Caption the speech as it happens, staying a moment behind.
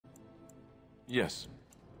Yes.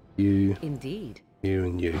 You. Indeed. You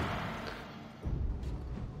and you.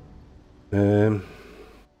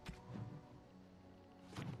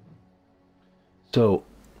 So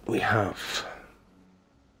we have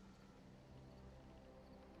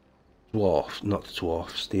dwarf, not the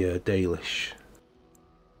dwarfs, the Dalish,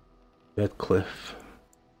 Redcliffe,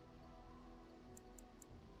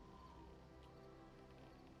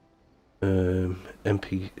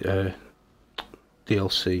 MP,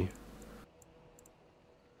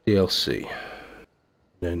 DLC,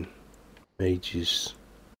 then mages.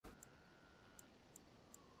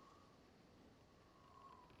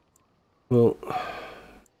 Well,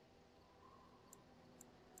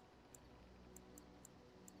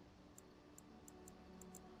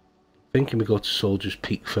 thinking we go to Soldier's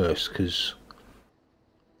Peak first, because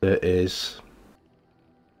there is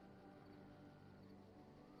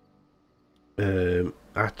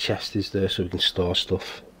our chest is there, so we can store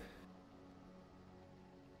stuff.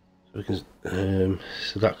 So we can,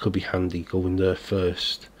 so that could be handy going there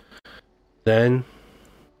first. Then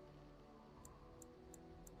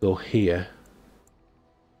go here,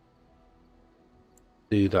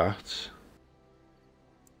 do that,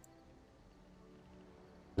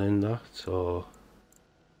 then that, or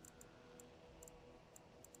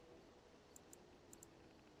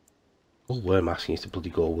oh, worm asking you to bloody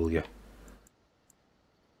go, will you?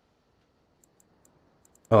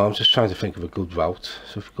 Oh, I'm just trying to think of a good route.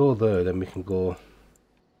 So if we go there, then we can go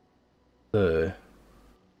there,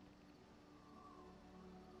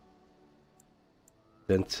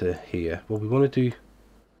 then to here. Well, we want to do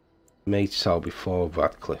Maid's Tower before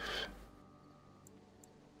Radcliffe.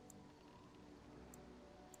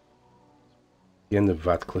 The end of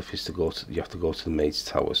Radcliffe is to go to, you have to go to the Maid's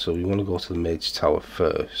Tower, so we want to go to the Maid's Tower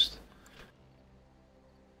first.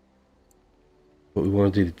 But we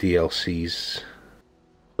want to do the DLCs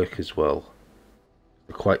quick as well.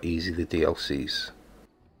 They're quite easy, the DLCs.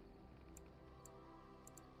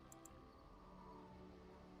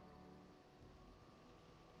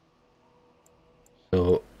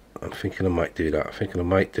 So I'm thinking I might do that. I'm thinking I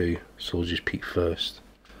might do Soldier's Peak first.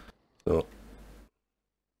 So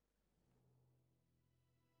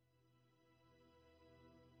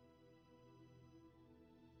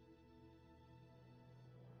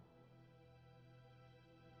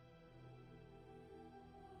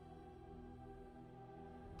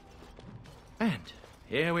And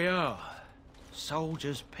here we are,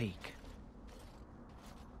 Soldier's Peak.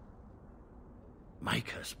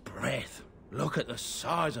 Maker's breath. Look at the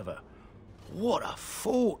size of her. What a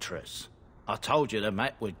fortress. I told you the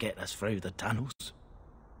map would get us through the tunnels.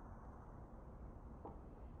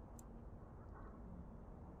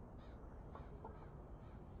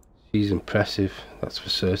 she's impressive, that's for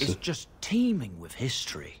certain. It's just teeming with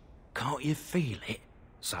history. Can't you feel it?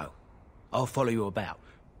 So, I'll follow you about,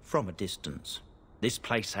 from a distance. This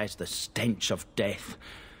place has the stench of death.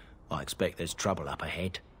 I expect there's trouble up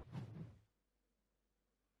ahead.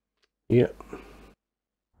 Yep.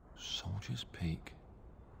 Soldier's Peak.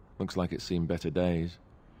 Looks like it's seen better days.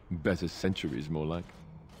 Better centuries, more like.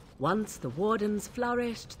 Once the wardens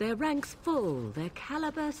flourished, their ranks full, their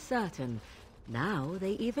caliber certain. Now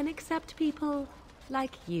they even accept people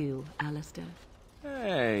like you, Alistair.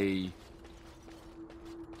 Hey!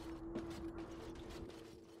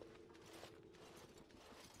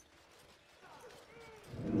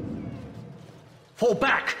 Fall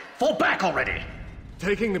back! Fall back already!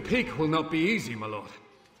 Taking the peak will not be easy, my lord.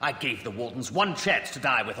 I gave the Wardens one chance to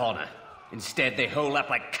die with honor. Instead, they hole up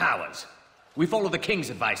like cowards. We follow the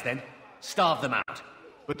King's advice, then. Starve them out.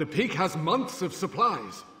 But the peak has months of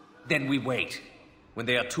supplies. Then we wait. When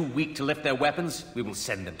they are too weak to lift their weapons, we will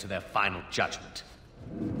send them to their final judgment.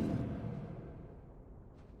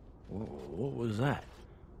 Whoa, what was that?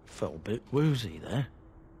 Felt a bit woozy there.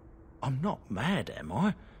 I'm not mad, am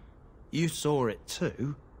I? You saw it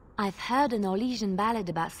too? I've heard an Orlesian ballad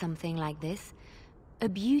about something like this. A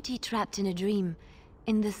beauty trapped in a dream.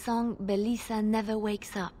 In the song, Belisa never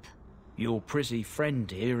wakes up. Your pretty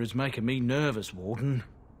friend here is making me nervous, Warden.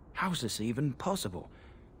 How's this even possible?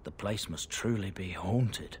 The place must truly be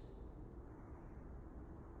haunted.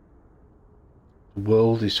 The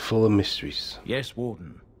world is full of mysteries. Yes,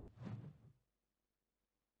 Warden.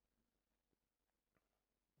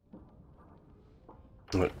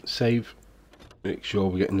 Right, save. Make sure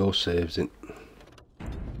we get no saves in.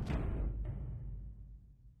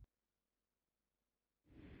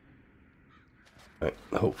 Right,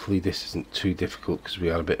 hopefully this isn't too difficult because we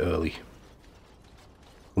are a bit early.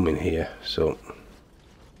 Come in here, so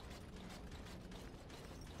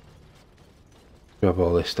grab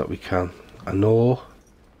all this that we can. I know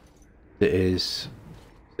there is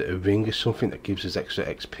a ring is something that gives us extra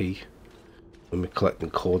XP when we're collecting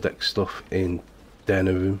Codex stuff in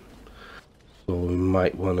Denner room. So we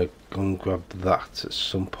might want to go and grab that at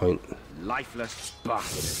some point. Lifeless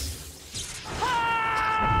bastard.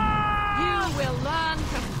 You will learn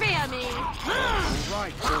to fear me. All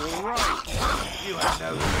right. You have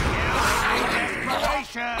no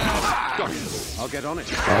desperation. Got it. I'll get on it.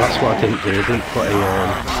 Oh, that's what I didn't do. I didn't put a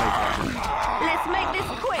Let's make this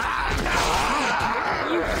quick.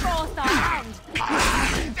 You forced our hand.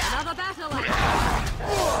 Another battle.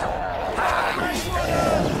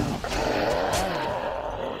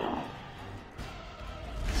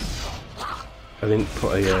 I didn't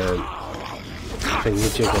put a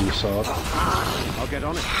thingamajig on the sword. I'll get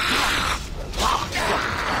on it.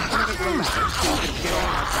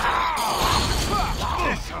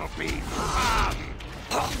 This'll be fun.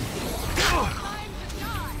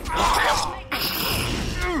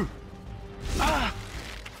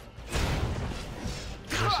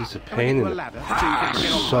 This is a pain in it.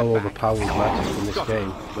 It's so overpowered magic in this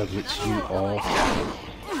game, whether it's you or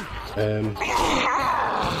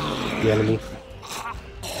the enemy.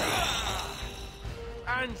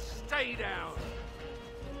 And stay down.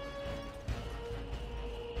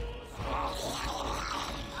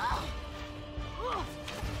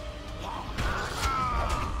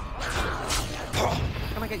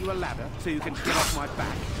 Can I get you a ladder so you can get off my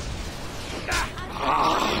back?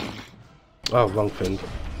 Oh, wrong thing.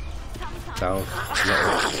 Down. No.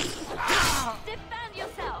 Defend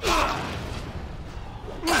yourself!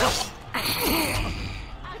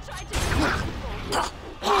 I'll try to...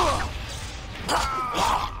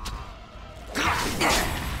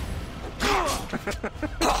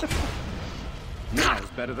 Now's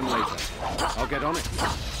better than later. I'll get on it.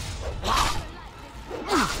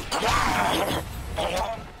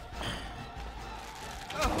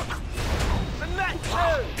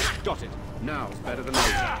 Got it. Now's better than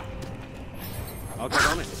later. I'll get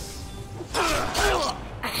on it.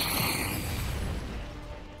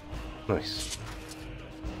 Nice.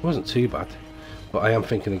 Wasn't too bad, but I am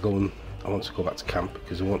thinking of going. I want to go back to camp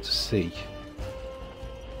because I want to see.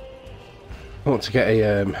 I want to get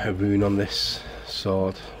a rune on this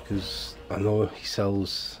sword because I know he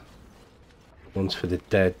sells ones for the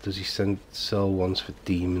dead. Does he sell ones for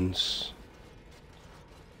demons?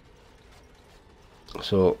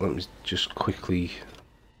 So let me just quickly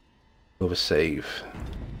another save.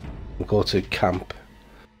 We'll go to camp.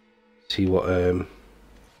 See what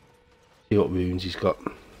runes he's got.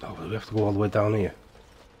 Oh, we have to go all the way down here.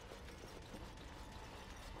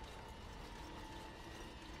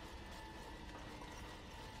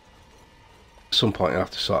 At some point I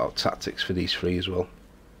have to sort out tactics for these three as well.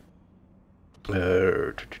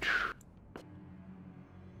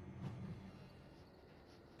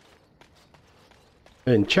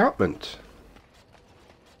 Enchantment.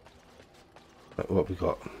 Right, what have we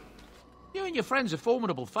got? You and your friends are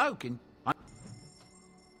formidable folk, and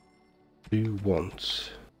Who wants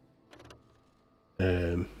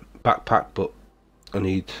backpack? But I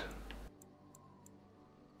need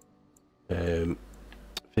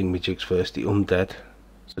thingamajigs first. The undead.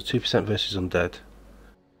 So 2% versus undead.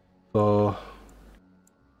 For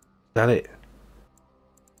is that it?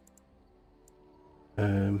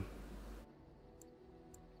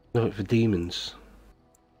 No, for demons.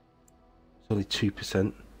 It's only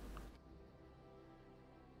 2%.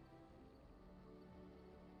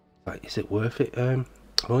 Like, is it worth it? I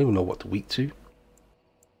don't even know what to weak to.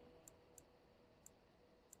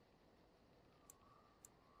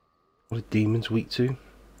 What are demons weak to?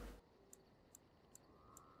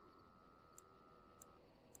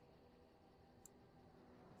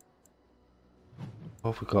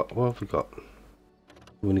 What have we got? What have we got?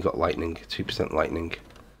 We've only got lightning, 2% lightning.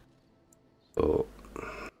 So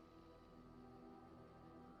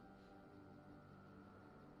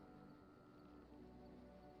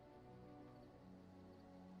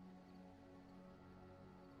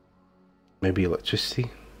maybe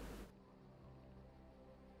electricity.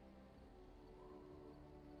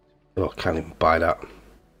 Oh, I can't even buy that.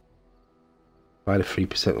 Buy the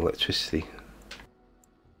 3% electricity.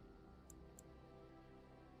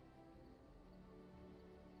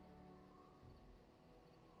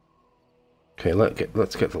 Okay,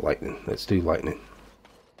 let's get the lightning. Let's do lightning.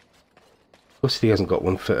 Plus he hasn't got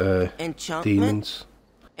one for demons.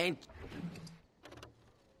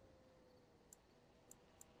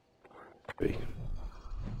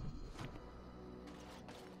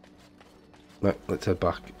 Right, let's head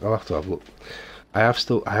back. I'll have to have a look. I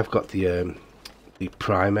have got the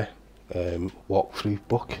primer walkthrough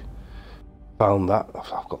book. Found that.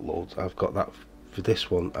 I've got loads. I've got that for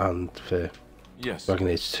this one and for Yes. Dragon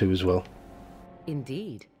Age 2 as well.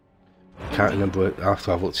 Indeed. Can't remember. I'll have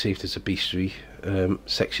to have a look to see if there's a bestiary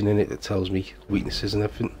section in it that tells me weaknesses and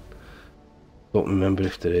everything. Don't remember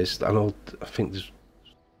if there is. I think there's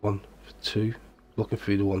one for 2. Looking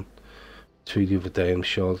through the 1, 2 the other day, I'm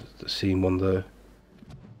sure I've seen one there.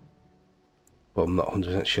 But I'm not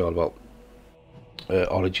 100% sure about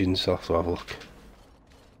Origins. I'll have to have a look.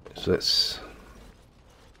 So let's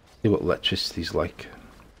see what electricity's like.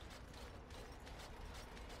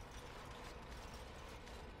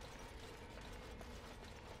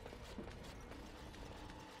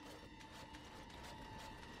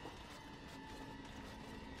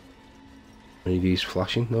 Any of these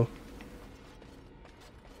flashing? No.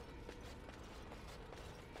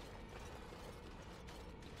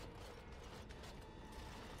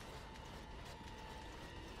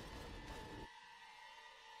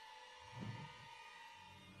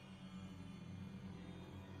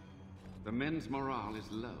 The men's morale is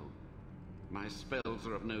low. My spells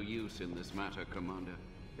are of no use in this matter, Commander.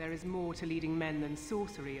 There is more to leading men than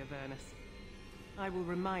sorcery, Avernus. I will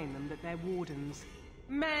remind them that they're wardens.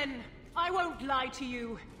 Men! I won't lie to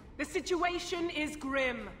you. The situation is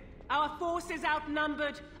grim. Our forces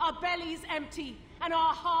outnumbered, our bellies empty, and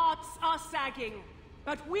our hearts are sagging.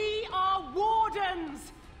 But we are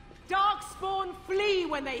wardens! Darkspawn flee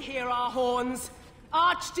when they hear our horns.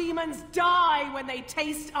 Archdemons die when they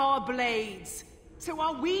taste our blades. So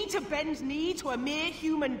are we to bend knee to a mere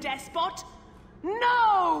human despot?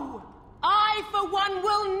 No! I, for one,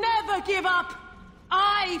 will never give up!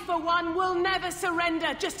 I, for one, will never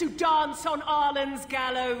surrender just to dance on Arlen's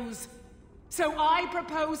gallows. So I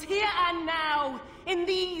propose here and now, in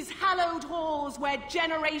these hallowed halls where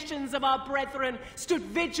generations of our brethren stood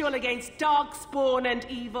vigil against darkspawn and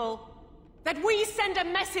evil, that we send a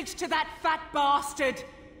message to that fat bastard.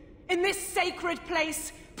 In this sacred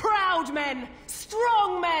place, proud men,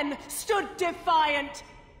 strong men stood defiant,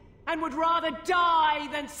 and would rather die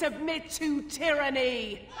than submit to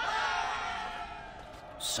tyranny.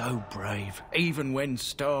 So brave, even when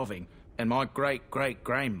starving, and my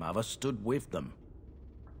great-great-grandmother stood with them.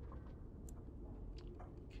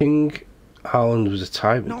 King Harland was a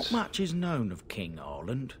tyrant. Not much is known of King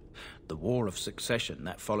Harland. The War of Succession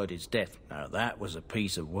that followed his death, now that was a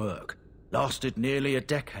piece of work. Lasted nearly a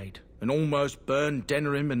decade, and almost burned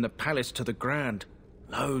Denerim and the palace to the ground.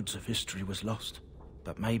 Loads of history was lost,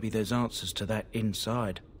 but maybe there's answers to that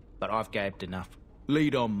inside. But I've gabbed enough.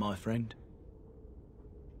 Lead on, my friend.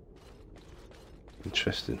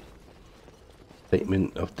 Interesting.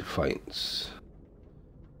 Statement of Defiance.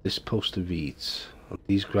 This poster reads, on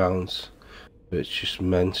these grounds, virtuous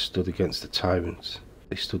men stood against the tyrants.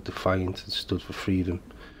 They stood defiant and stood for freedom,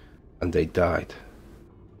 and they died.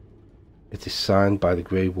 It is signed by the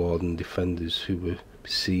Grey Warden defenders who were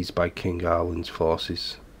besieged by King Harland's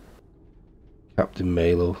forces. Captain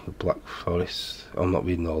Malo, the Black Forest. I'm not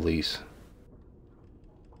reading all these.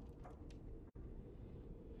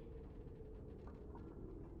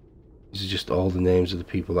 These are just all the names of the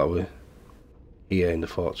people that were here in the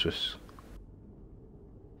fortress.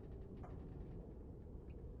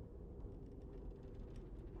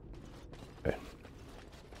 Okay.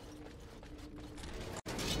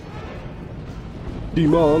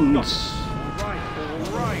 Demons!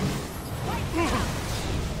 Alright.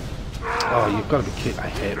 Oh, you've got to be kidding. I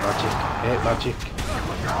hate magic. I hate magic.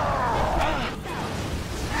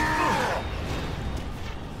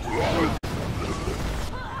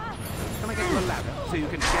 Can I get you a ladder so you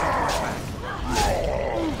can get off my back?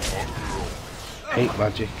 Hate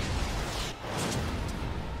magic.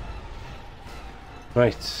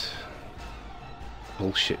 Right.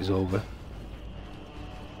 Bullshit is over.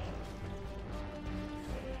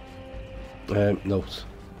 Note.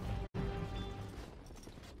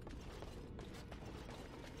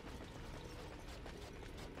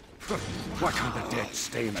 Why can't the dead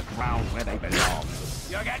stay in the ground where they belong?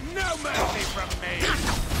 You'll get no mercy from me!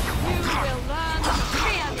 You will learn to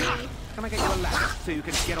fear me. Can I get you a ladder so you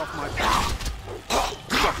can get off my back?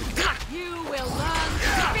 You will learn to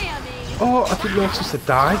fear me. Oh, I didn't notice I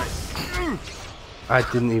died. I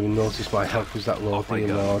didn't even notice my health was that low,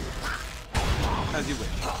 dear lord. As you wish.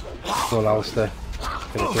 Come on, Alistair.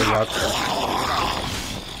 Get it done, lad.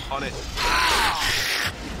 On it.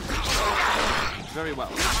 Very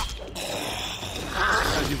well.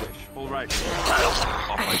 As you wish. All right.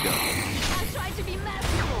 Off I go. I tried to be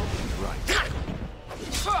merciful. Right.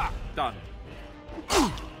 Done.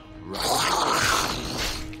 Right.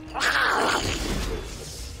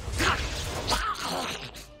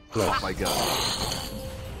 Off I go.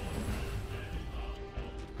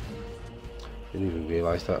 Didn't even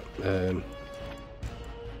realise that.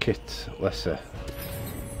 kit lesser.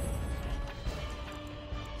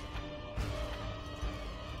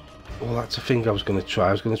 Well, that's a thing I was going to try.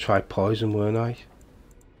 I was going to try poison, weren't I?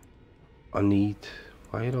 I need...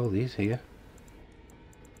 Why are all these here?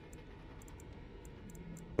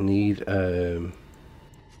 I need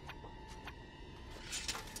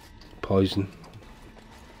poison.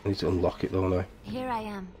 I need to unlock it, don't I? Here I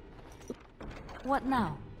am. What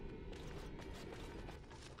now?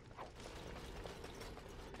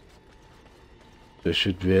 So it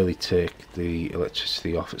should really take the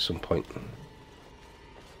electricity off at some point.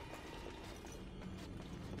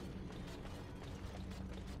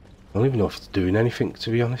 I don't even know if it's doing anything,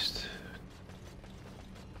 to be honest.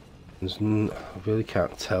 I really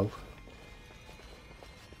can't tell.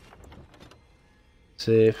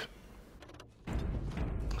 Save.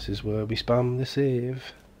 This is where we spam the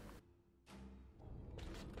save.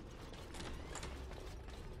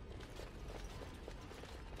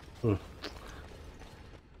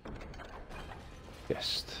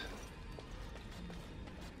 Yes.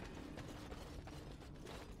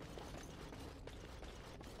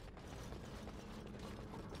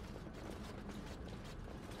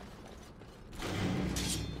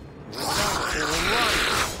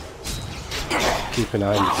 Keep an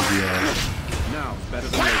eye on the video. Now, better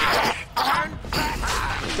than later.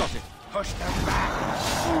 Got it. Push them back.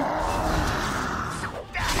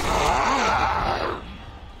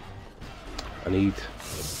 I need.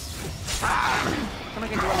 Can I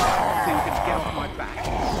get you a ladder so you can get off my back?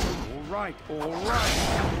 Alright, alright.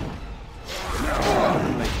 Now, better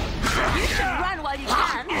than later. You should run while you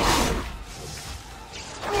can. Can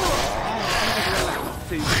I get you a ladder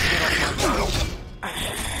so you can get off my back?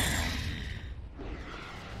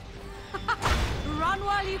 Run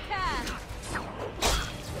while you can.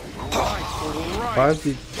 Alright, alright. Why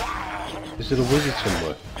did... Is it a wizard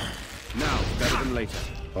somewhere? Now, better than later.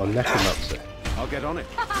 Or necromancer? I'll get on it.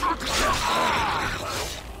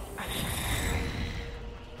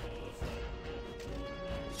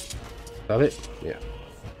 Have it? Yeah.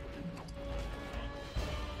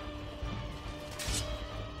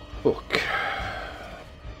 Book.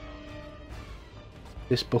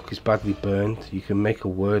 This book is badly burned. You can make a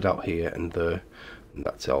word out here and there, and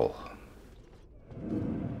that's all.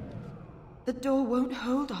 The door won't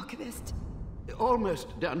hold, Archivist.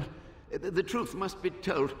 Almost done. The truth must be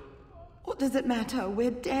told. What does it matter?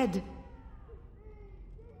 We're dead.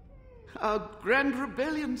 Our grand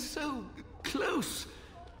rebellion so close.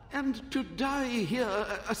 And to die here,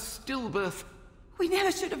 a stillbirth. We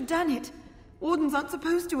never should have done it. Wardens aren't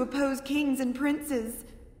supposed to oppose kings and princes.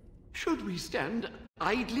 Should we stand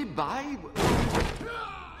idly by?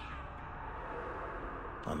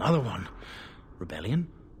 Another one. Rebellion?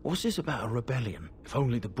 What's this about a rebellion? If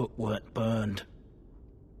only the book weren't burned.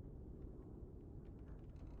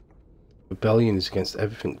 Rebellion is against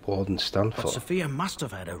everything Wardens stand But for. Sophia must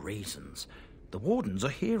have had her reasons. The Wardens are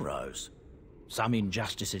heroes. Some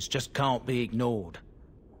injustices just can't be ignored.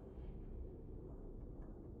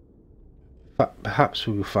 Perhaps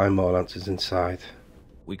we will find more answers inside.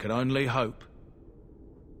 We can only hope.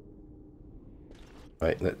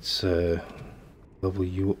 Right, let's level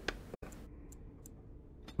you up.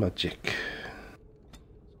 Magic.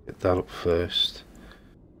 Get that up first.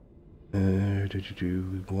 We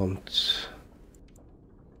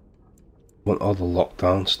want all the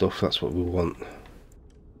lockdown stuff. That's what we want.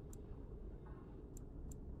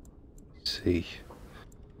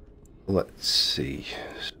 Let's see.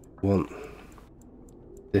 So we want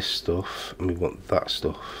this stuff and we want that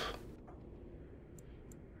stuff.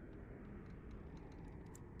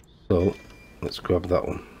 So let's grab that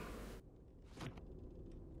one.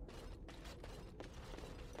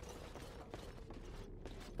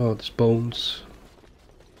 Oh, there's bones.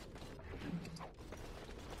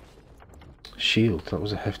 Shield, that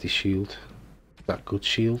was a hefty shield. That good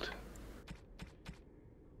shield.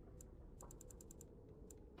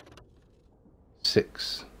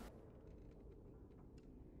 Six.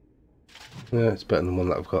 Yeah, it's better than the one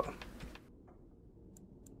that I've got.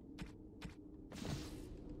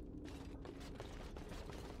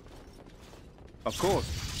 Of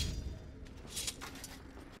course.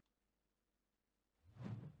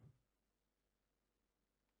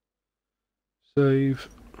 Save.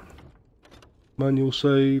 Manual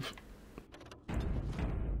save.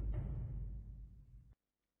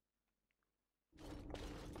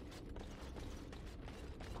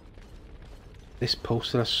 This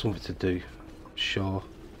poster has something to do. Sure.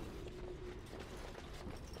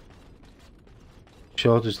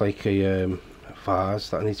 Sure, there's like a vase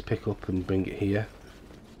that I need to pick up and bring it here.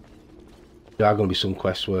 There are going to be some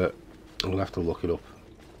quests where I'm going to have to look it up.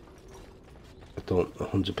 I don't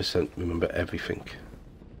 100% remember everything.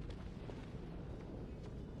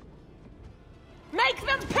 Make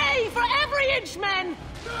them pay for every inch, men!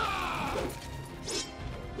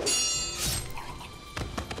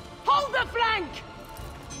 Hold the flank!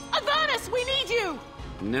 Avernus, we need you!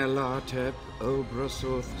 Nelatep,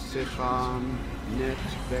 Obrasuth, Sifan, Net,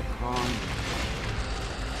 Bekon.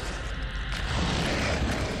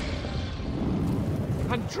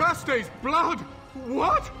 Andraste's blood!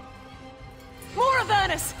 What? More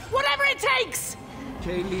Avernus! Whatever it takes!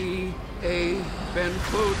 Keli, A,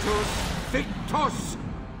 Benfotos, Victos!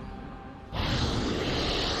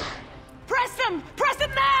 Press them! Press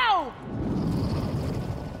them now!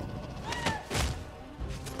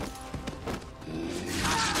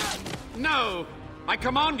 No! I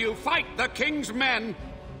command you, fight the king's men!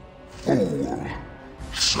 Fool!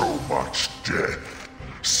 So much death,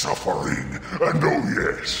 suffering, and oh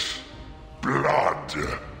yes, blood.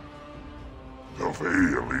 The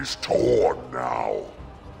veil is torn now.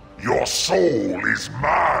 Your soul is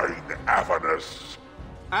mine, Avernus.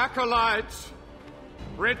 Acolytes,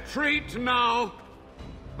 retreat now!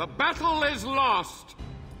 The battle is lost!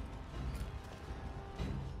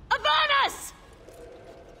 Avernus!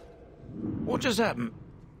 What just happened?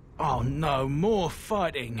 Oh no, more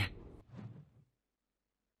fighting.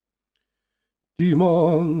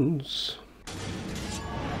 Demons!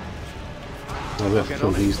 Now we have to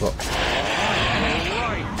kill these lot.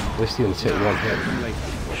 At least you only take one hit.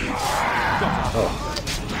 Oh.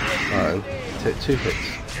 Alright, take 2 hits.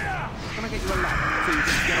 Can I get you a ladder so you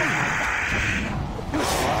can get off my back?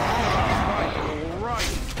 Alright.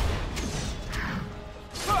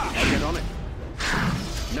 I'll get on it.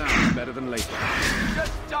 Now it's better than later.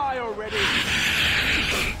 Just die already!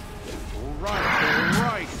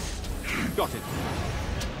 Alright. Got it.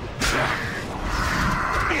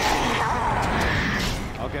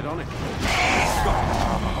 I'll get on it. Got it.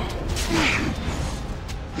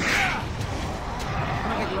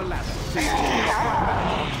 Can I get you a ladder? See you.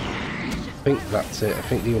 I think that's it. I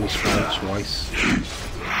think they only spawn twice.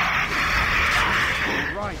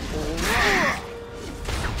 Alright.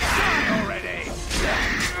 Already!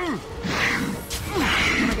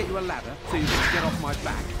 Can I get you a ladder so you can get off my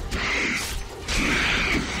back?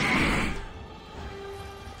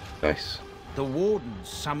 Nice. The wardens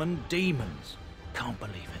summoned demons. Can't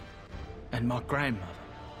believe it. And my grandmother,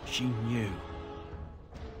 she knew.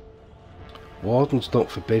 Wardens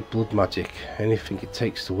don't forbid blood magic. Anything it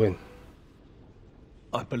takes to win.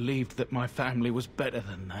 I believed that my family was better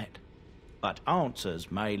than that. But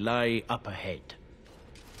answers may lay up ahead.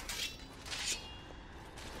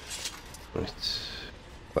 Right.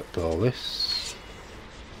 Collect all this.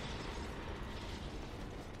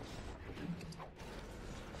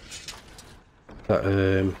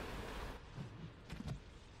 That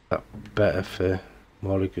better for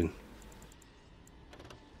Morrigan.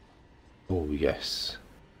 Oh yes.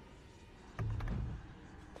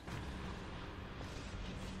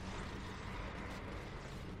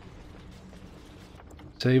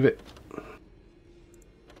 Save it.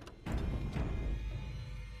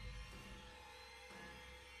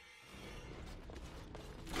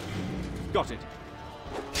 Got it.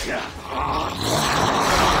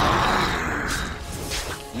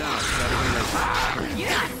 Now it's better than later.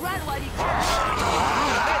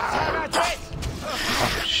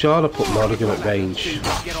 I'm sure I put Morrigan at range.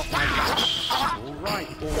 Get off my back. Alright.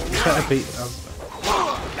 Better be.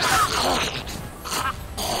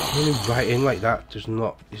 Running right in like that is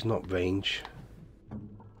not range.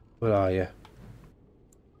 Where are you?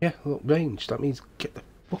 Yeah, look, range. That means get the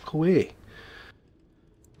fuck away.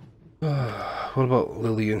 What about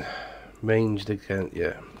Lillian? Ranged again,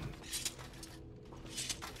 yeah.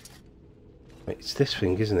 Wait, it's this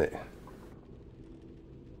thing, isn't it?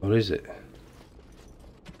 Or is it?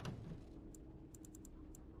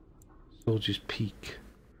 Soldier's Peak.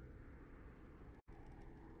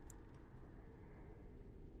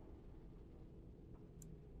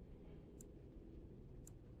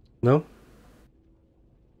 No?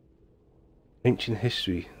 Ancient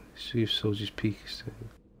history. History of Soldier's Peak.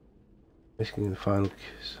 Risking the final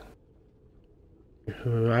kiss.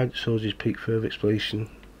 Arrived at Soldier's Peak, further exploration.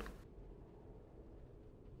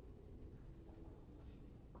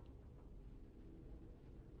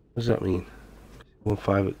 What does that mean?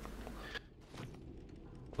 1-5.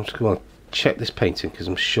 I'm just going to check this painting because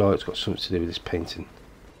I'm sure it's got something to do with this painting.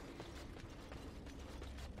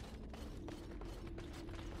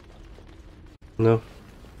 No.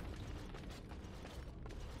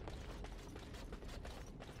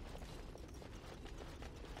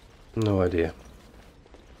 No idea.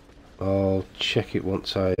 I'll check it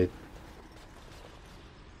once I...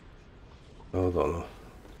 Oh, don't know.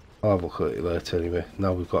 I'll have a look at it later anyway.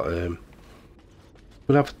 Now we've got we'll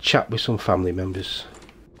have a chat with some family members.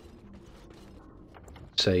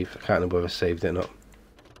 Save. I can't remember whether I saved it or not.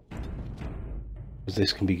 Because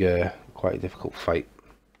this can be quite a difficult fight.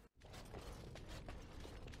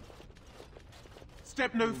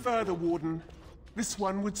 Step no further, Warden. This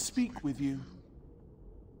one would speak with you.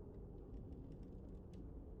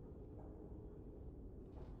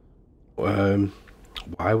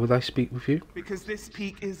 Why would I speak with you? Because this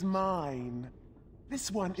peak is mine.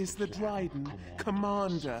 This one is the Dryden,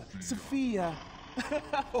 Commander, Sophia.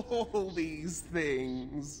 All these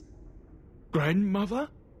things. Grandmother?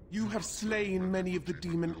 You have slain many of the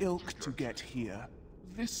demon ilk to get here.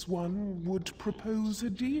 This one would propose a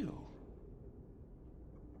deal.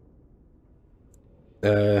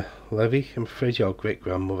 Levy, I'm afraid your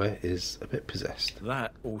great-grandmother is a bit possessed.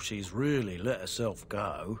 That, or she's really let herself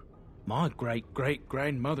go. My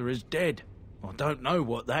great-great-grandmother is dead. I don't know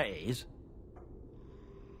what that is.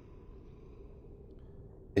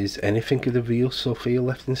 Is anything of the real Sophia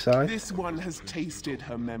left inside? This one has tasted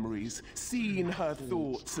her memories, seen her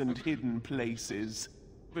thoughts and hidden places.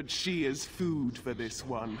 But she is food for this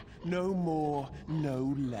one. No more,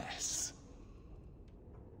 no less.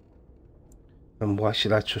 And why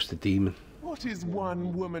should I trust a demon? What is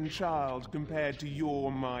one woman child compared to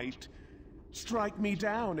your might? Strike me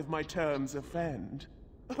down if my terms offend.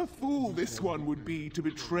 A fool this one would be to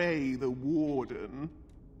betray the Warden.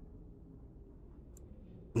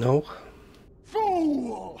 No.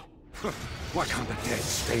 Fool! Why can't the dead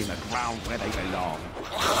stay in the ground where they belong?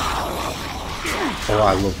 Oh,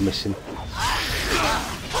 I love missing.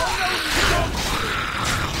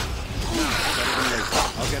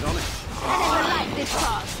 I'll get on it. I never liked this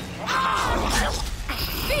part.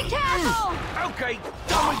 Be careful! Okay,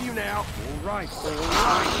 done with you now. All right.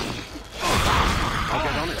 I'll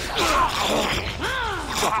get on it.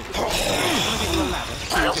 Got it. I'll get you a ladder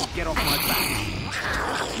so you can get off my back.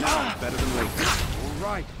 Now, better than later.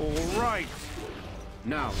 All right.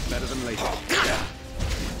 Now, better than later. Yeah.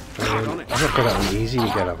 Get on it. I've not got that one easy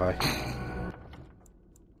again, have I?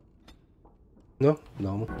 No,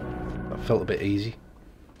 normal. That felt a bit easy.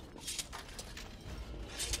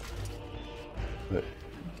 Right.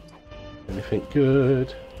 Anything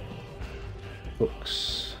good?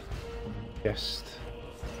 Books. Guest.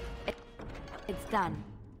 It's done.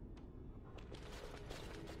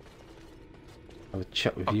 Have a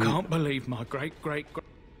chat with I you. can't believe my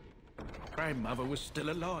great-great-grandmother was still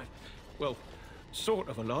alive. Well, sort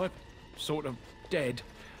of alive, sort of dead.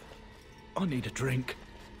 I need a drink.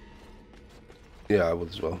 Yeah, I would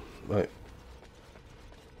as well. Right.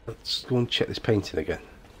 Let's go and check this painting again.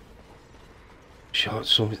 Sure,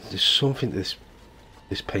 there's something to this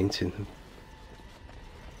painting.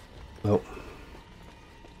 Well.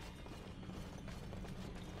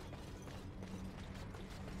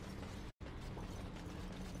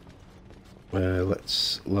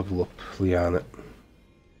 Let's level up Liana.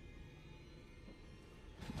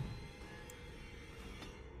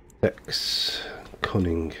 Dex,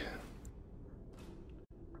 cunning.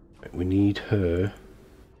 Right, we need her.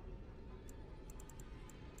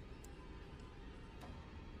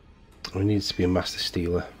 We need to be a master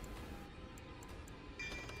stealer.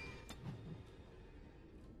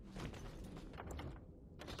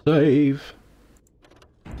 Save.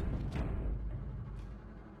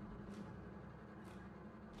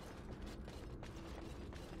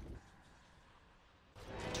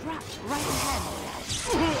 Trapped right ahead.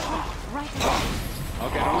 Trapped right ahead. I'll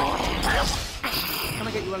get on it. Can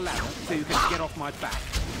I get you a ladder so you can get off my back?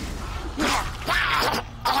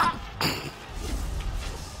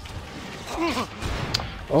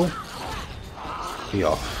 Oh. Be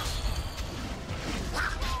off.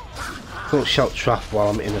 Don't shout trap while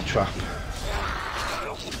I'm in a trap.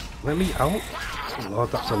 Let me out. Oh Lord,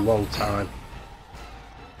 that's a long time.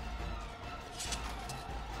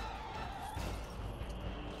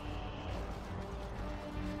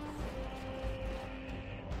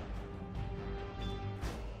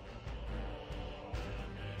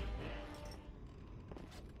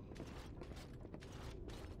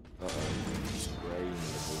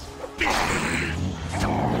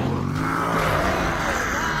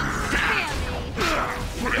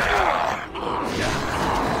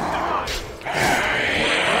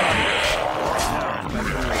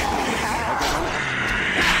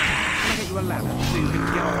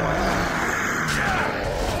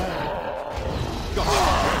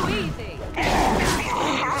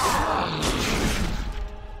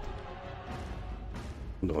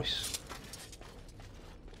 Nice.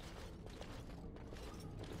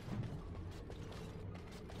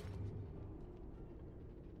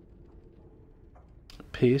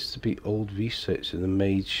 appears to be old research in the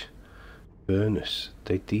mage furnace.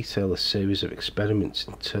 They detail a series of experiments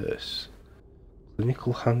in terse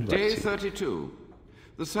clinical handwriting. Day 32.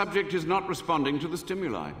 The subject is not responding to the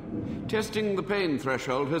stimuli. Testing the pain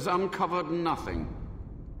threshold has uncovered nothing.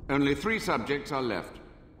 Only 3 subjects are left.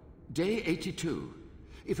 Day 82.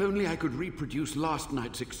 If only I could reproduce last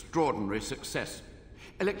night's extraordinary success.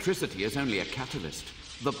 Electricity is only a catalyst.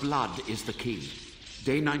 The blood is the key.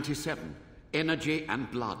 Day 97. Energy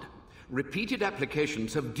and blood. Repeated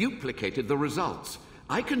applications have duplicated the results.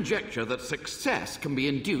 I conjecture that success can be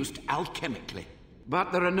induced alchemically.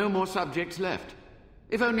 But there are no more subjects left.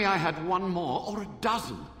 If only I had 1 more, or a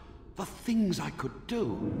dozen. The things I could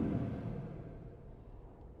do.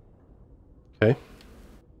 Okay.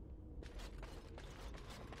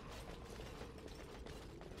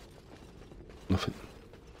 Nothing.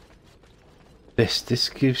 This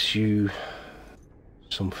gives you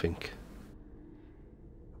something.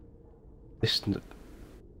 This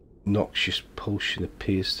noxious potion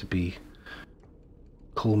appears to be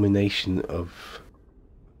culmination of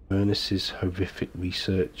Furnace's horrific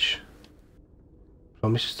research.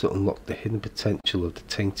 Promises to unlock the hidden potential of the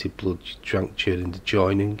tainted blood you drank during the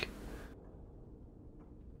joining.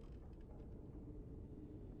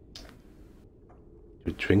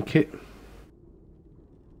 You drink it.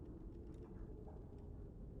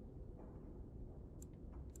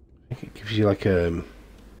 I think it gives you like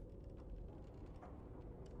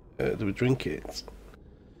do we drink it?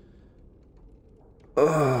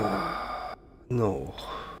 No.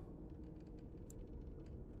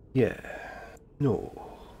 Yeah. No.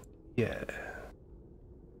 Yeah.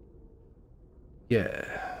 Yeah.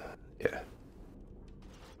 Yeah.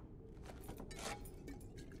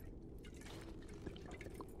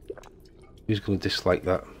 Who's going to dislike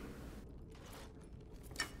that?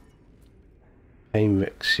 Pain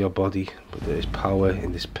wrecks your body, but there is power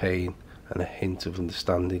in this pain and a hint of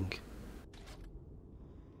understanding.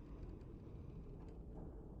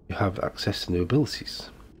 You have access to new abilities,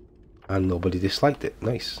 and nobody disliked it.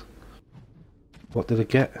 Nice. What did I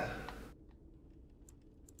get?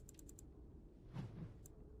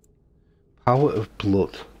 Power of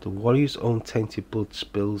blood. The warrior's own tainted blood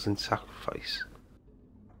spills in sacrifice,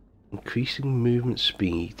 increasing movement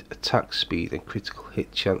speed, attack speed, and critical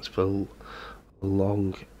hit chance for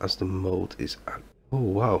long as the mode is active. Oh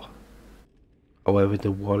wow. However,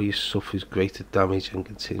 the warrior suffers greater damage and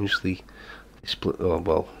continuously split. Oh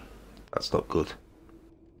well, that's not good.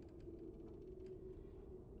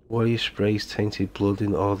 Warrior sprays tainted blood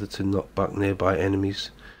in order to knock back nearby enemies.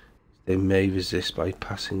 They may resist by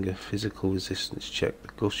passing a physical resistance check. The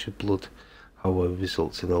gush of blood, however,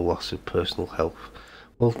 results in a loss of personal health.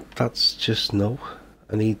 Well, that's just no.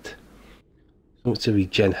 I need something to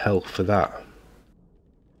regen health for that.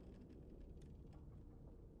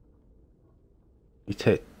 You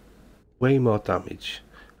take way more damage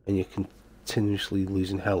and you're continuously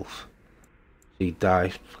losing health. So you die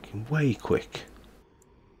fucking way quick.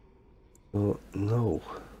 Oh, no.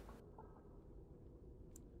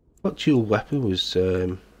 What dual weapon was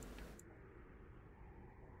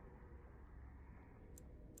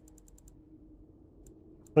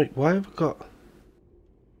right, why have I got...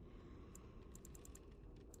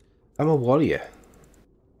 I'm a warrior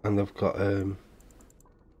and I've got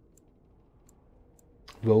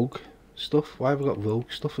rogue stuff. Why have I got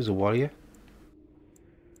rogue stuff as a warrior?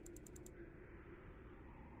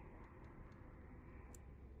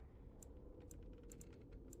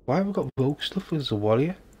 Why have I got rogue stuff as a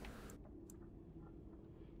warrior?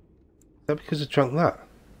 Is that because I drank that?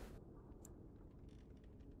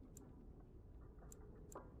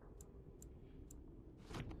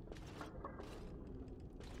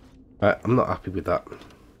 Right, I'm not happy with that.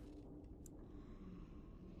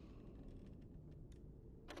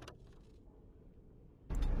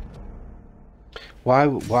 Why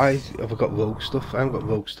have I got rogue stuff? I haven't got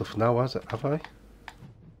rogue stuff now, have I?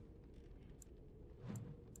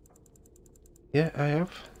 Yeah, I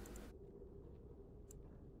have.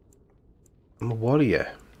 I'm a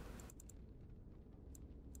warrior.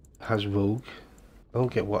 Has rogue. I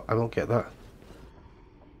don't get what. I don't get that.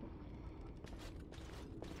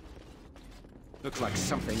 Looks like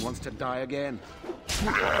something wants to die again.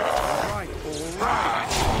 All right, all right.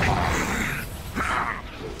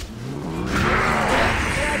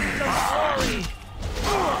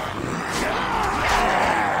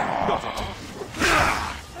 Got it.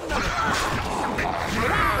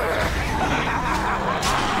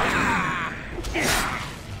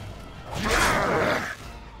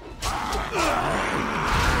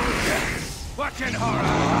 Watching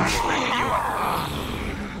horror. Picking you up.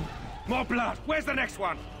 More blood. Where's the next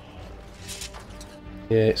one?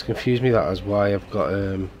 Yeah, it's confused me that as why I've got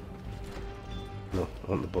no, I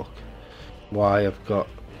want the book. Why I've got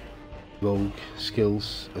rogue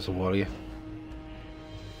skills as a warrior.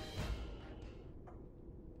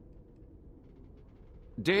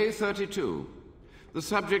 Day 32. The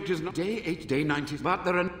subject is not day 8, day 90, but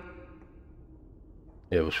there are...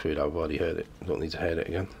 Yeah, we'll screw it, I've already heard it. I don't need to hear it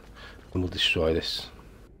again. And we'll destroy this.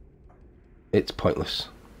 It's pointless.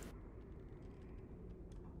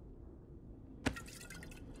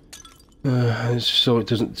 So it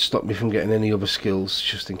doesn't stop me from getting any other skills,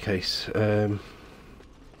 just in case.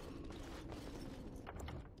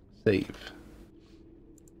 Save.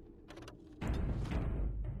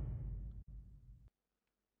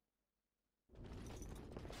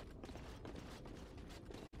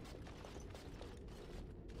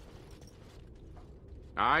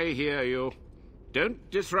 I hear you.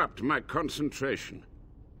 Don't disrupt my concentration.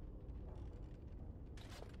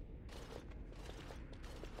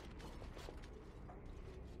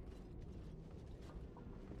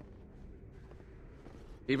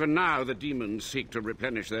 Even now, the demons seek to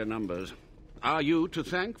replenish their numbers. Are you to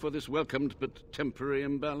thank for this welcomed but temporary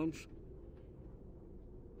imbalance?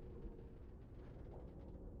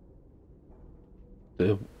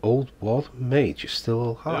 The old warden mage is still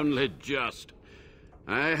all hot. Only just.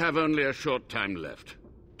 I have only a short time left.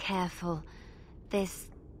 Careful. This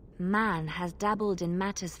man has dabbled in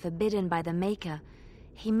matters forbidden by the Maker.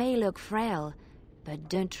 He may look frail, but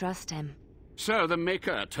don't trust him. So the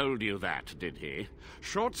Maker told you that, did he?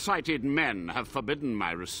 Short-sighted men have forbidden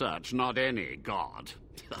my research, not any god.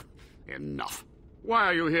 Enough. Why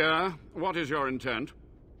are you here? What is your intent?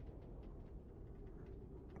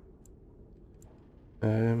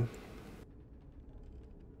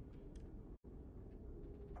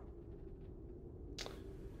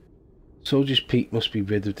 Soldier's Peak must be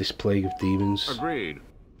rid of this plague of demons. Agreed.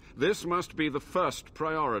 This must be the first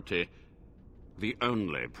priority. The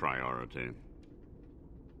only priority.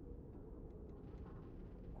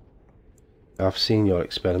 I've seen your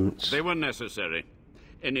experiments. They were necessary.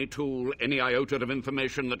 Any tool, any iota of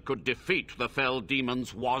information that could defeat the fell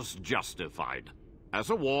demons was justified.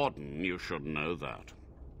 As a warden, you should know that.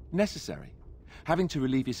 Necessary. Having to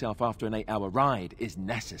relieve yourself after an 8-hour ride is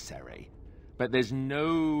necessary. But there's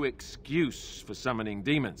no excuse for summoning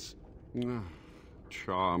demons.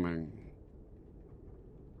 Charming.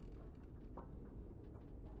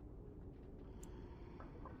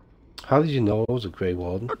 How did you know I was a Grey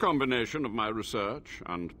Warden? A combination of my research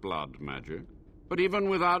and blood magic. But even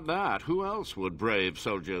without that, who else would brave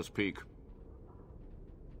Soldier's Peak?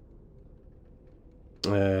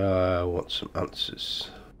 I want some answers.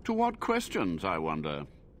 To what questions, I wonder?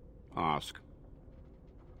 Ask.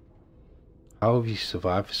 How have you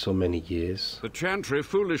survived for so many years? The Chantry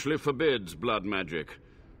foolishly forbids blood magic,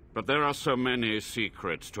 but there are so many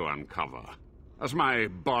secrets to uncover. As my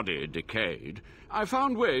body decayed, I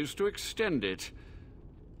found ways to extend it,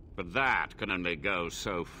 but that can only go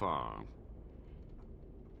so far.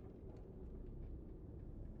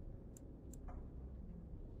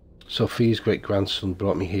 Sophia's great-grandson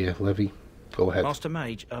brought me here. Levy, go ahead. Master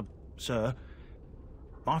Mage, sir,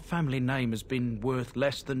 my family name has been worth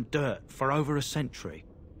less than dirt for over a century.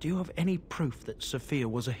 Do you have any proof that Sophia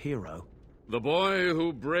was a hero? The boy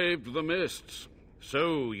who braved the mists.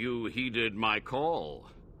 So you heeded my call.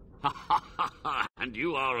 Ha ha ha ha! And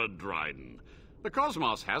you are a Dryden. The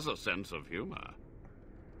cosmos has a sense of humor.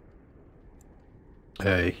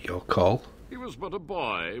 Your call? He was but a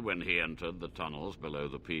boy when he entered the tunnels below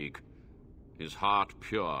the peak. His heart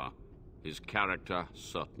pure, his character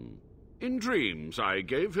certain. In dreams, I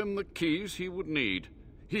gave him the keys he would need.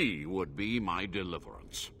 He would be my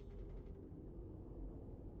deliverance.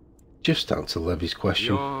 Just answer Levy's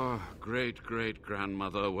question. Your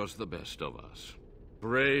great-great-grandmother was the best of us.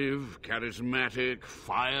 Brave, charismatic,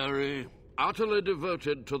 fiery, utterly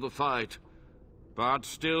devoted to the fight. But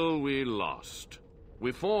still we lost.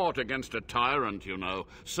 We fought against a tyrant, you know,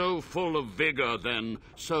 so full of vigor then,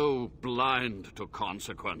 so blind to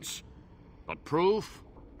consequence. But proof?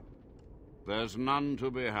 There's none to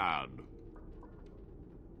be had.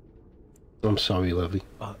 I'm sorry, Levy.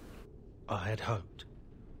 I had hoped.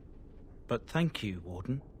 But thank you,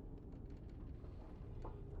 Warden.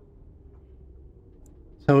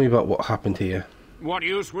 Tell me about what happened here. What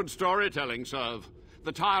use would storytelling serve?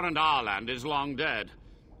 The tyrant Arland is long dead,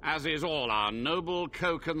 as is all our noble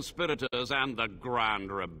co-conspirators and the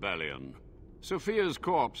Grand Rebellion. Sophia's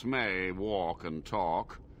corpse may walk and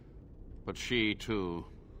talk, but she, too,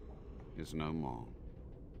 is no more.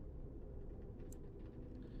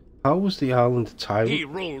 How was the island a tyrant? He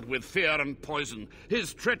ruled with fear and poison,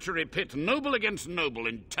 his treachery pit noble against noble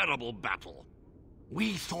in terrible battle.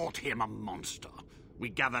 We thought him a monster. We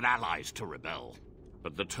gathered allies to rebel.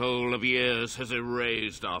 But the toll of years has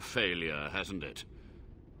erased our failure, hasn't it?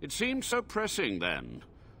 It seemed so pressing then.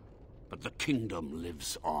 But the kingdom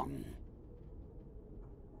lives on.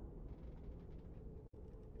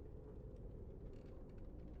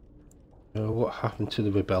 What happened to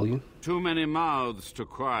the rebellion? Too many mouths to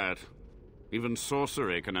quiet. Even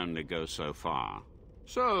sorcery can only go so far.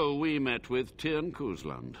 So we met with Tirn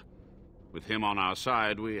Kuzland. With him on our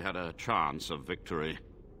side, we had a chance of victory.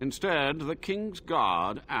 Instead, the King's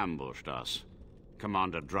Guard ambushed us.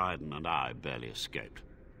 Commander Dryden and I barely escaped.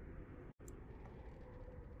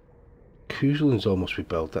 Kuzland's almost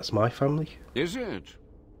rebelled. That's my family. Is it?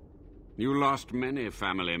 You lost many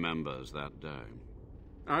family members that day.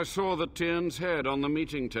 I saw the Tyrn's head on the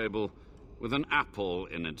meeting table, with an apple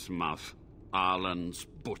in its mouth. Arlen's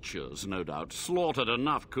butchers, no doubt, slaughtered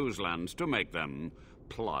enough Kuzlands to make them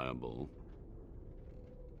pliable.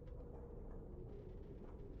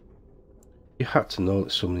 You had to know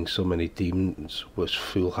that summoning so many demons was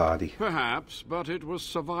foolhardy. Perhaps, but it was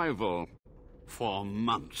survival. For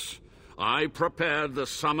months, I prepared the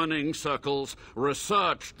summoning circles,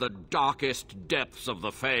 researched the darkest depths of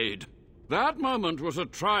the Fade. That moment was a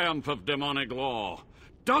triumph of demonic law.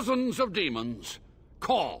 Dozens of demons,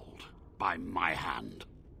 called by my hand.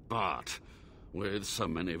 But with so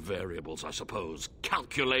many variables, I suppose,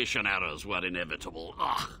 calculation errors were inevitable.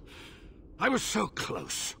 Ugh, I was so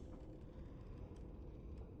close.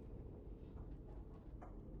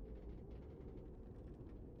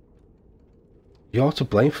 You're to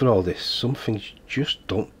blame for all this. Some things you just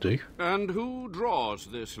don't do. And who draws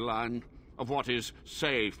this line of what is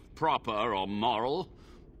safe, proper, or moral?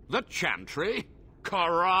 The Chantry?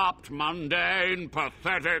 Corrupt, mundane,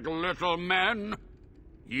 pathetic little men?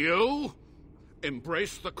 You?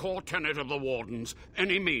 Embrace the core tenet of the Wardens,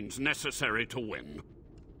 any means necessary to win.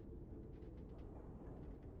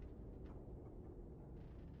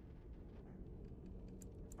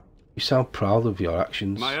 You sound proud of your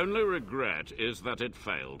actions. My only regret is that it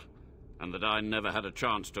failed, and that I never had a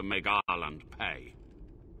chance to make Ireland pay.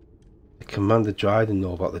 Did Commander Dryden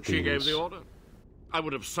know about the demons? She gave the order. I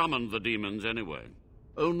would have summoned the demons anyway.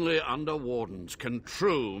 Only under Wardens can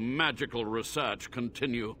true magical research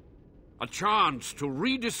continue. A chance to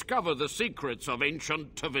rediscover the secrets of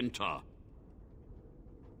ancient Tevinter.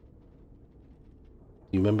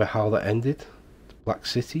 You remember how that ended? The Black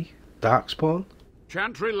City? Darkspawn?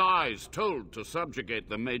 Chantry lies, told to subjugate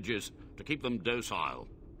the mages, to keep them docile.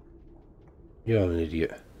 You're an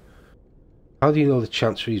idiot. How do you know the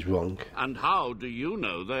Chancery's wrong? And how do you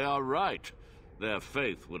know they are right? Their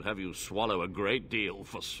faith would have you swallow a great deal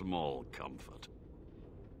for small comfort.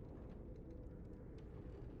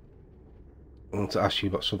 I want to ask you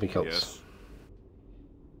about something else. Yes.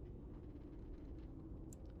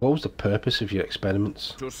 What was the purpose of your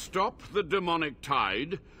experiments? To stop the demonic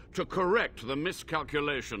tide, to correct the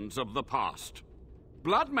miscalculations of the past.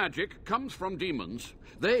 Blood magic comes from demons.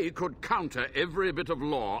 They could counter every bit of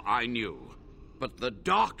law I knew. But the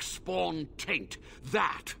Darkspawn taint,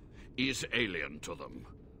 that is alien to them.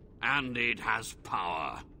 And it has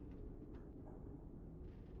power.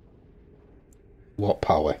 What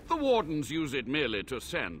power? The Wardens use it merely to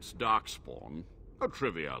sense Darkspawn. A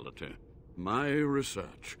triviality. My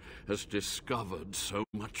research has discovered so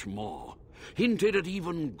much more. Hinted at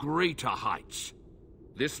even greater heights.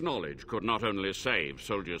 This knowledge could not only save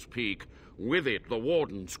Soldier's Peak, with it the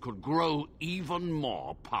Wardens could grow even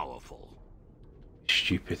more powerful.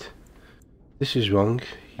 Stupid. This is wrong.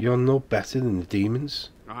 You're no better than the demons.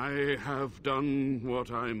 I have done what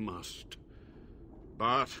I must.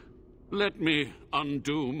 But let me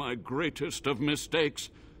undo my greatest of mistakes.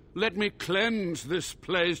 Let me cleanse this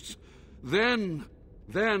place. Then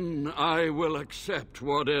I will accept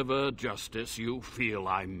whatever justice you feel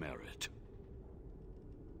I merit.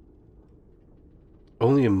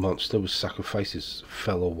 Only a monster would sacrifice his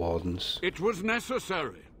fellow Wardens. It was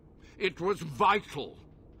necessary. It was vital.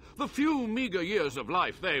 The few meager years of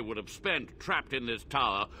life they would have spent trapped in this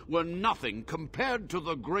tower were nothing compared to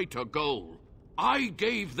the greater goal. I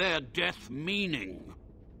gave their death meaning.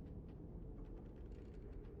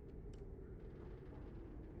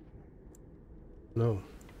 No.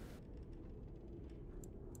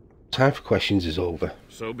 Time for questions is over.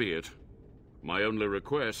 So be it. My only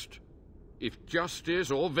request, if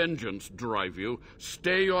justice or vengeance drive you,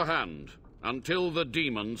 stay your hand until the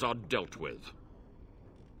demons are dealt with.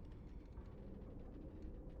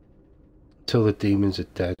 Till the demons are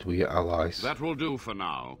dead, we are allies. That will do for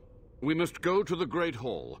now. We must go to the Great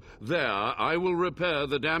Hall. There I will repair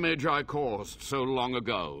the damage I caused so long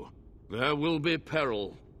ago. There will be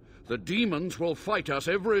peril. The demons will fight us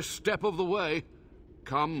every step of the way.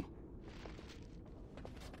 Come.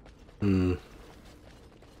 The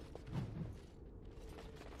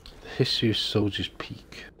history of Soldier's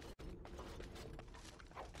Peak.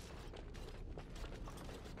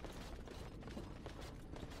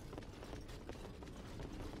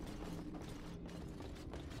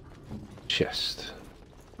 Chest.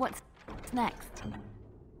 What's next?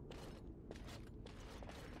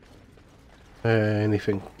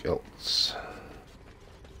 Anything else?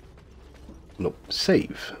 Nope.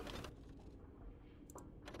 Save.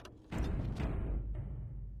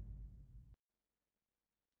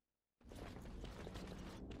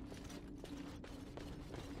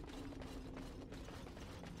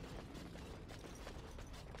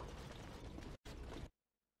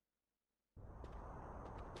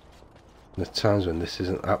 There's times when this is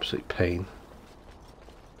an absolute pain.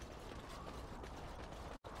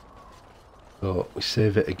 So we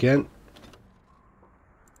save it again.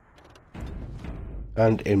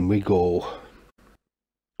 And in we go.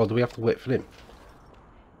 Or do we have to wait for him?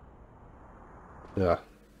 Yeah.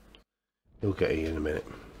 He'll get here in a minute.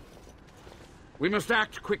 We must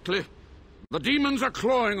act quickly. The demons are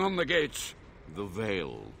clawing on the gates. The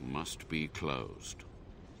veil must be closed.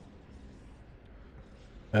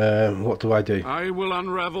 What do I do? I will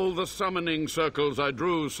unravel the summoning circles I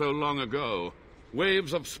drew so long ago.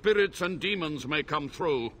 Waves of spirits and demons may come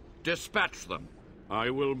through. Dispatch them. I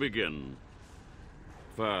will begin.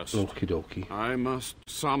 First, Okie dokie. I must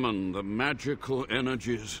summon the magical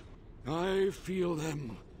energies. I feel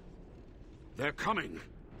them. They're coming.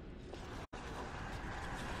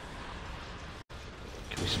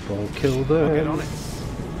 Can we spawn kill them? I'll get on it.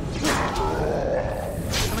 Can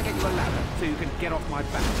I get you a ladder so you can get off my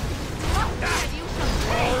back?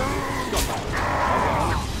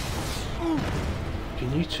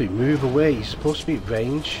 Can you two move away? You're supposed to be at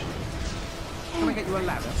range. Can I get you a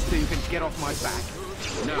ladder so you can get off my back?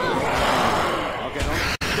 No. I'll get on it.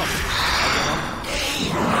 Stop it.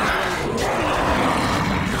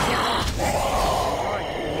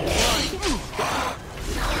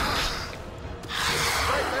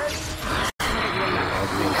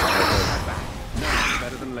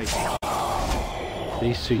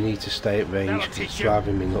 These two need to stay at range because it's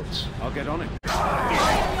driving me nuts. I'll get on it.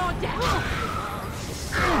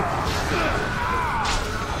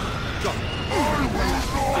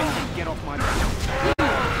 Get off my back.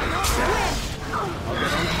 I'll get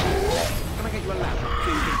on it. Can I get you a ladder so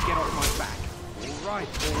you can get off my back? All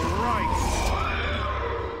right.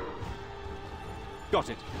 Got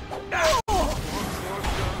it.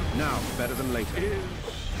 Now, better than later. Can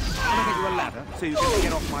I get you a ladder so you can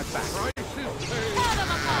get off my back?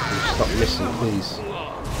 Stop missing, please.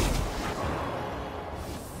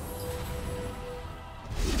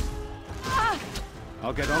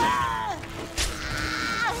 I'll get on it.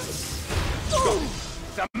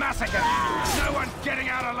 It's a massacre! No one's getting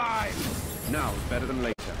out alive! Now, better than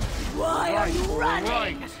later. Why are you running?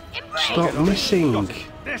 Right. Stop missing.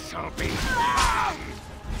 This'll be...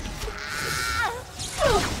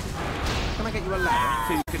 Can I get you a ladder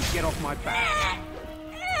so you can get off my back?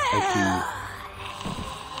 Thank you.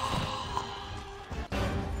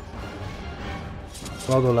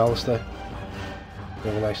 Well done, Alistair.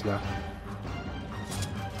 You have a nice nap.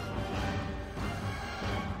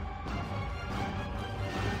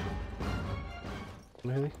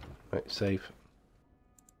 Really? Right, save.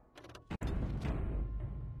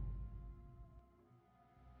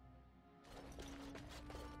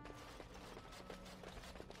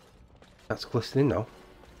 That's glistening now.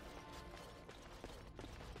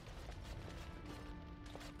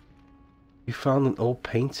 You found an old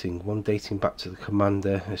painting, one dating back to the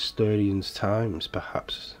Commander Asterian's times.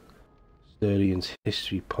 Perhaps Asterian's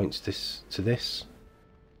history points to this.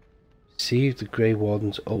 Received the Grey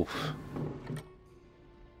Warden's oath.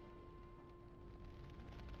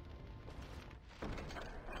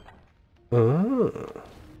 Ah.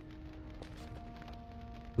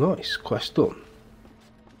 Nice, quest done.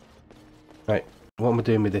 Right, what am I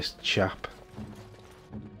doing with this chap?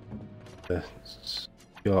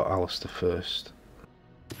 You're Alistair first.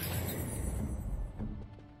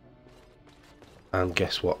 And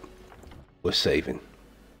guess what? We're saving.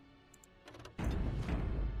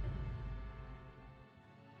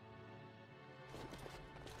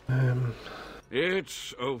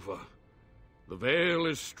 It's over. The veil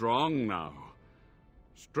is strong now.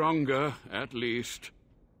 Stronger, at least.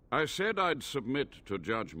 I said I'd submit to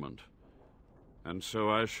judgment. And so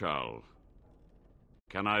I shall.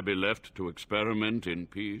 Can I be left to experiment in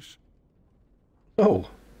peace? Oh.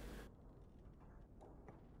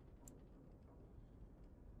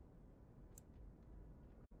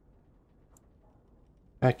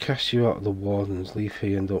 I cast you out of the wardens. Leave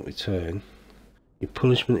here and don't return. Your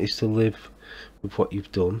punishment is to live with what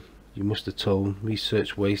you've done. You must atone.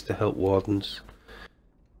 Research ways to help wardens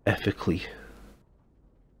ethically.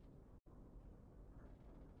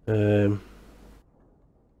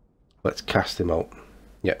 Let's cast him out.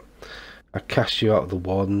 Yep. I cast you out of the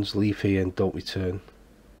wardens. Leave here and don't return.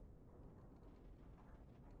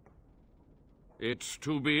 It's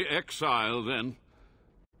to be exiled, then.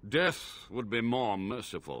 Death would be more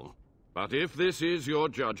merciful. But if this is your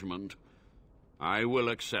judgment, I will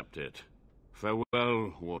accept it.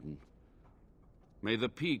 Farewell, Warden. May the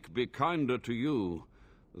peak be kinder to you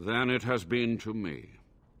than it has been to me.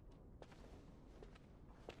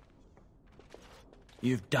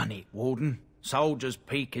 You've done it, Warden. Soldier's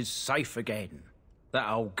Peak is safe again. That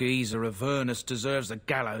old geezer of Avernus deserves the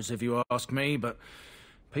gallows if you ask me, but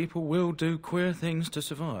people will do queer things to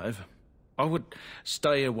survive. I would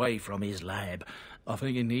stay away from his lab. I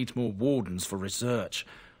think he needs more wardens for research.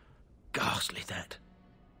 Ghastly, that.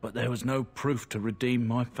 But there was no proof to redeem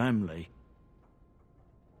my family.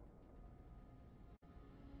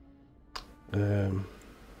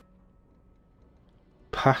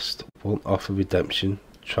 Past won't offer redemption.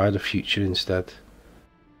 Try the future instead.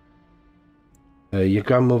 Your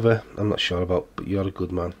grandmother, I'm not sure about, but you're a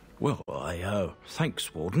good man. Well,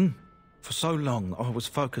 thanks, Warden. For so long, I was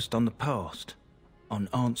focused on the past, on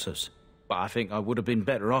answers. But I think I would have been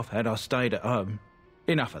better off had I stayed at home.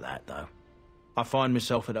 Enough of that, though. I find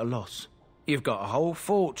myself at a loss. You've got a whole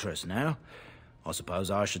fortress now. I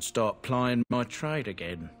suppose I should start plying my trade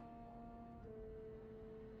again.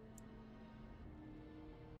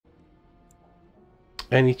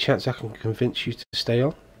 Any chance I can convince you to stay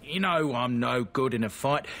on? You know I'm no good in a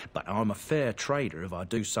fight, but I'm a fair trader if I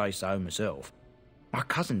do say so myself. My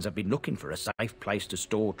cousins have been looking for a safe place to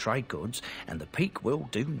store trade goods, and the Peak will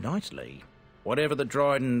do nicely. Whatever the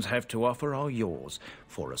Drydens have to offer are yours,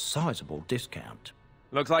 for a sizable discount.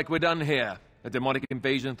 Looks like we're done here. A demonic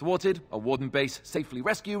invasion thwarted, a warden base safely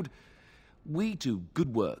rescued. We do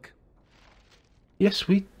good work. Yes,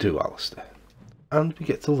 we do, Alistair. And we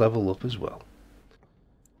get to level up as well.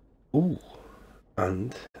 Ooh,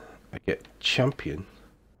 and I get champion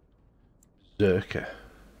Berserker.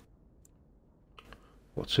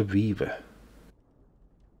 What's a Reaver?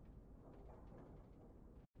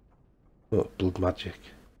 Oh, blood magic.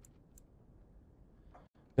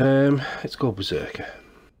 Let's go Berserker.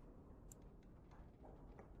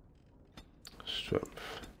 Strength.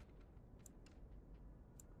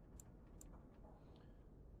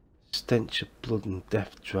 Stench of blood and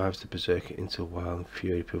death drives the Berserker into wild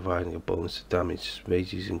fury, providing a bonus to damage.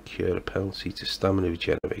 Rages incur a penalty to stamina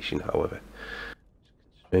regeneration, however.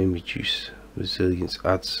 Strain reduce. Resilience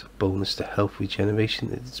adds a bonus to health regeneration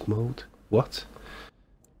in its mode. What?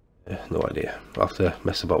 No idea. I'll have to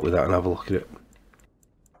mess about with that and have a look at it.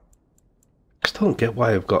 I still don't get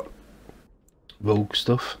why I've got rogue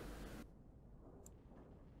stuff.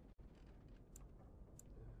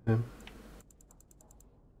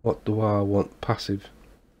 What do I want? Passive.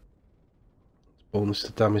 Bonus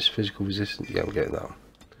to damage, physical resistance. Yeah, I'm getting that.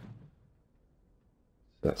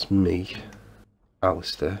 That's me,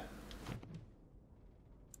 Alistair.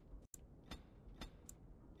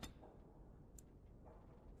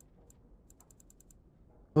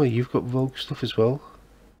 Oh, you've got rogue stuff as well.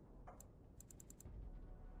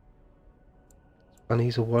 And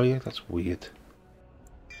he's a warrior? That's weird.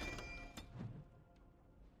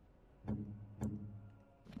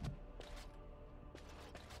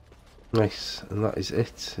 Nice, and that is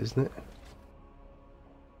it, isn't it?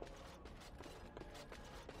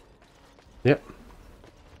 Yep.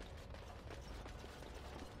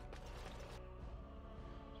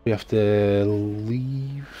 We have to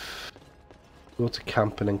leave, go to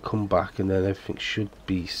camp and then come back, and then everything should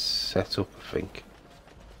be set up, I think.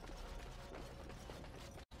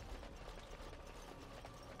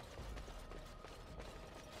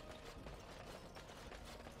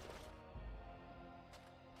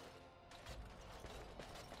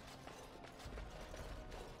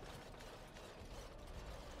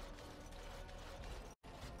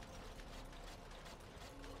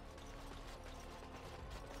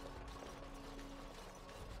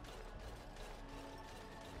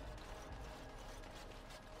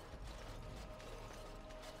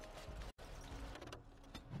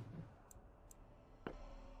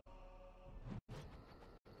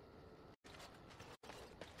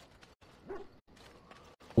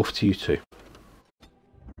 Off to you two.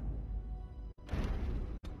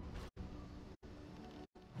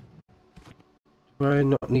 Do I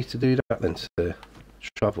not need to do that then to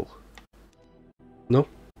travel? No?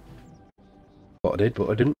 Thought I did, but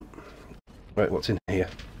I didn't. Right, what's in here?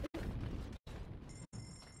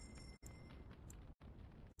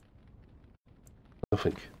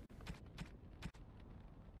 Nothing.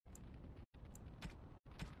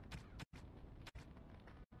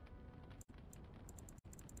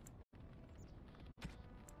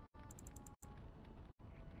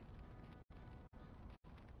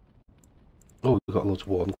 Oh, we've got loads of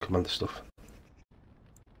Warden Commander stuff.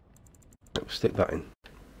 Let's stick that in.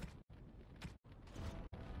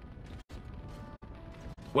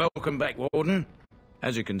 Welcome back, Warden.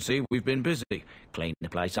 As you can see, we've been busy, cleaning the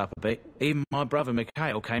place up a bit. Even my brother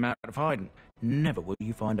Mikhail came out of hiding. Never will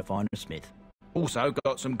you find a finer smith. Also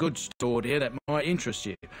got some goods stored here that might interest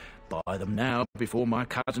you. Buy them now before my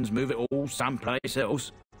cousins move it all someplace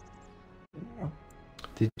else.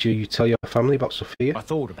 Did you tell your family about Sophia? I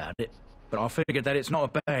thought about it, but I figured that it's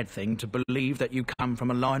not a bad thing to believe that you come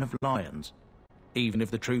from a line of lions, even if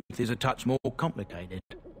the truth is a touch more complicated.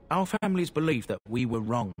 Our family's belief that we were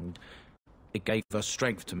wronged. It gave us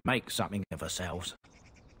strength to make something of ourselves.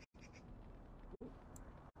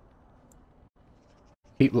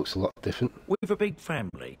 It looks a lot different. We've a big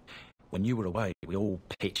family. When you were away, we all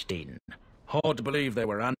pitched in. Hard to believe there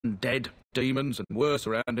were undead, demons, and worse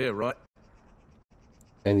around here, right?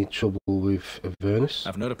 Any trouble with Avernus?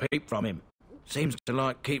 I've not a peep from him. Seems to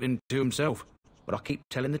like keeping to himself. But I keep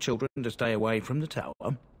telling the children to stay away from the tower.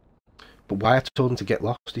 But why I told him to get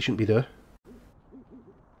lost? He shouldn't be there.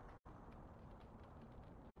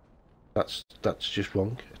 That's just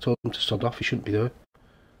wrong. I told him to sod off. He shouldn't be there.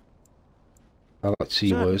 I'd like to see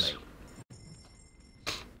your words.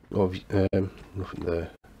 What have you, nothing there.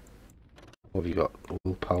 What have you got?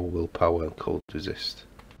 Willpower, and cold resist.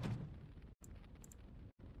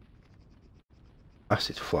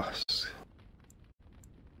 Acid flask.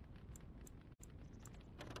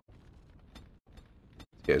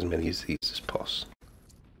 Get as many of these as possible.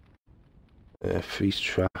 Freeze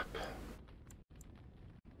trap.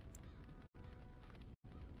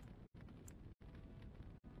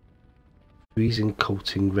 Freezing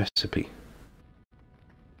coating recipe.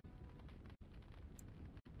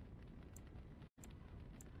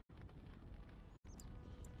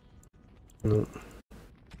 No.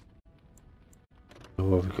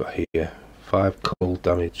 What have we got here? 5 cold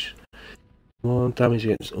damage. 1 damage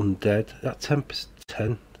against undead. That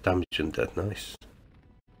 10% damage undead, nice.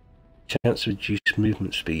 Chance to reduce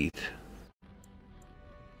movement speed.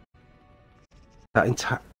 That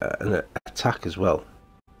an attack as well.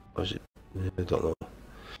 Or is it? I don't know.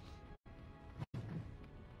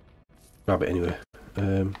 Grab it anyway.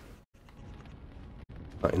 Right,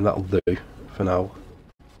 and that'll do for now.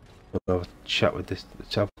 I'll have a chat with this.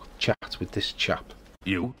 Let's have a chat with this chap.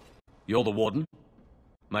 You? You're the warden?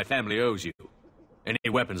 My family owes you. Any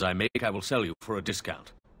weapons I make, I will sell you for a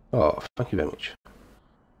discount. Oh, thank you very much.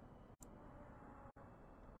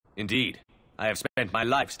 Indeed. I have spent my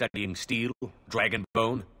life studying steel, dragon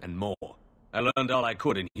bone, and more. I learned all I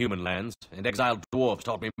could in human lands, and exiled dwarves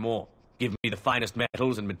taught me more. Give me the finest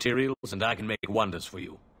metals and materials, and I can make wonders for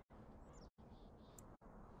you.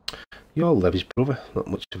 You're Levy's brother, not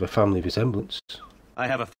much of a family resemblance. I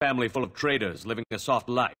have a family full of traders living a soft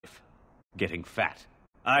life, getting fat.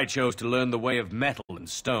 I chose to learn the way of metal and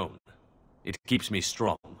stone. It keeps me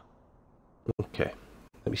strong. Okay,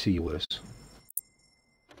 let me see your words.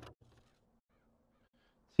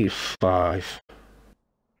 Tier 5.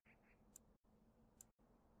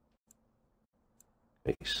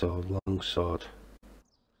 Big sword, long sword.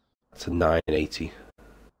 That's a 980.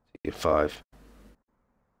 Tier 5.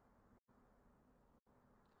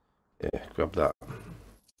 Yeah, grab that.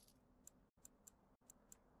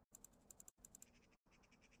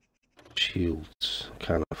 Shields.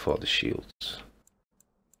 Can't afford the shields.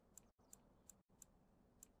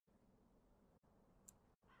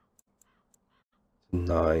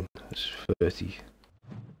 Nine. That's 30.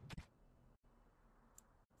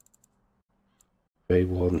 Grey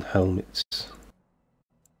Warden helmets.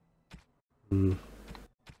 Got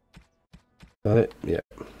it? Yeah.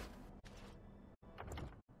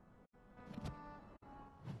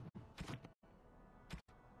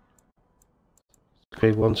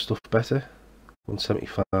 Grey Warden stuff better.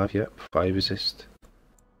 175, yep. Fire resist.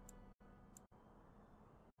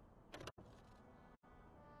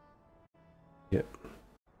 Yep.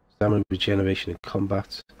 Stamina regeneration in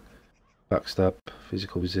combat. Backstab,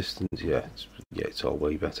 physical resistance, yeah, it's all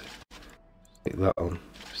way better. Stick that on,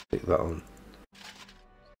 stick that on,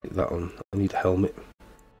 stick that on. I need a helmet.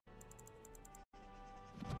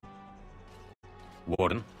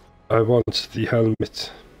 Warden? I want the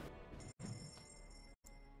helmet.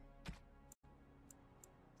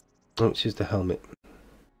 How much is the helmet?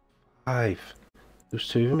 5. There's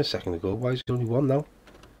two of them a second ago. Why is there only one now?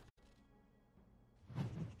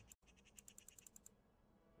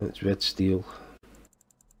 And it's red steel.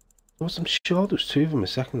 I'm sure there was two of them a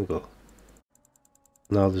second ago.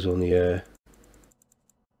 Now there's only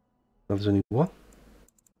one.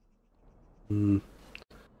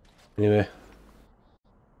 Anyway.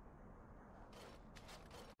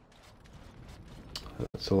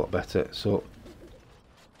 That's a lot better. So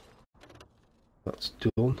that's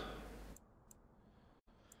done.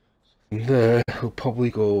 From there we'll probably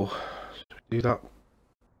go do that.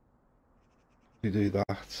 We do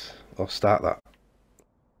that. Or start that.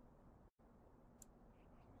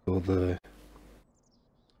 I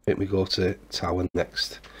think we go to tower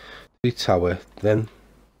next. Do tower, then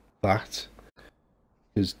that,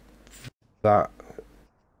 because that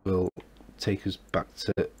will take us back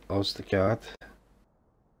to Ozdagard.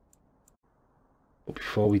 But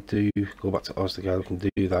before we do go back to Ozdagard, we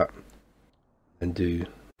can do that and do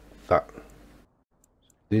that.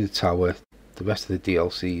 Do the tower, the rest of the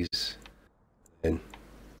DLCs, and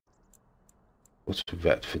what's for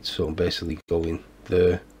Retford. So I'm basically going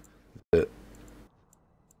there, and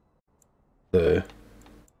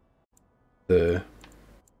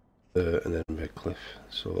then Redcliffe.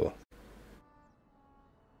 So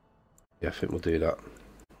yeah, I think we'll do that. I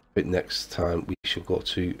think next time we should go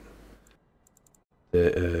to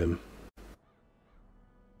the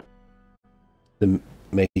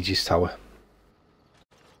Mage's Tower.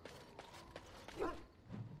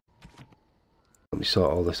 Let me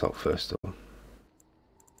sort all this out first though.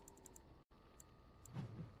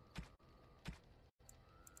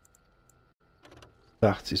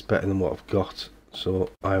 That is better than what I've got, so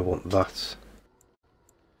I want that.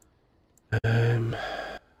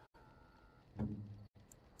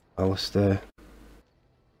 Alistair.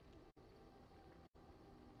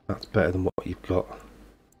 That's better than what you've got.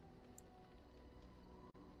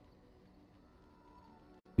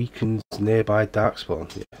 Weakens nearby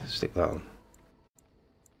Darkspawn. Yeah, stick that on.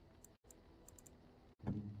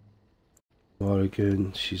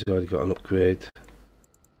 Oregon, she's already got an upgrade.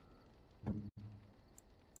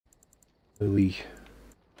 Louis.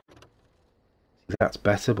 That's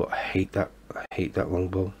better, but I hate that. I hate that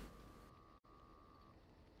longbow.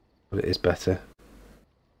 But it is better.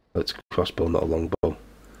 It's a crossbow, not a longbow.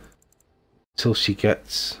 Till she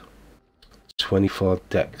gets 24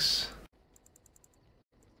 dex.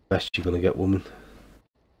 Best you're gonna get, woman.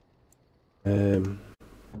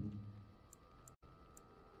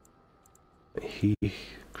 He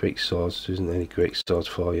great swords. There isn't any great swords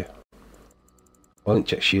for you. Why don't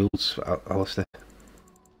you check shields for Alistair?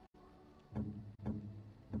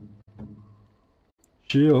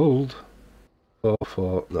 Shield.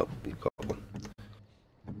 4. No, you've got one.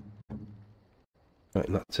 Right,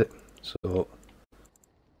 and that's it. So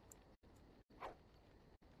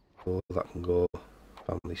that can go.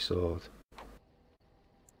 Family sword.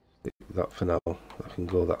 Stick with that for now. That can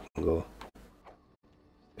go. That can go.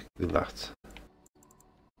 Stick with that.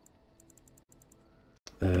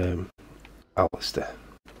 Alistair.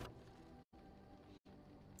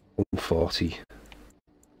 140.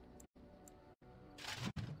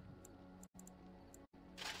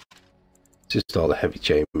 Just all the heavy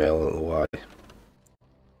chainmail, I don't know why.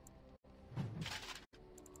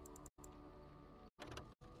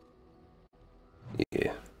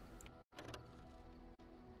 Yeah.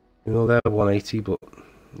 You know, they're 180, but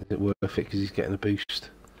is it worth it because he's getting a boost?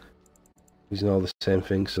 Using all the same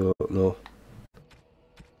thing, so no.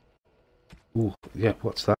 Ooh, yeah,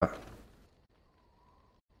 what's that?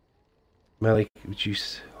 Melee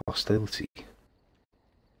reduce hostility.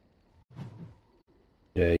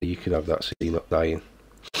 Yeah, you can have that so you're not dying.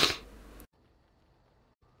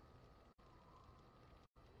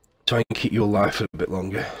 Try and keep you alive for a bit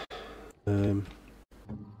longer.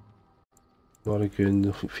 Morrigan,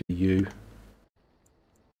 nothing for you.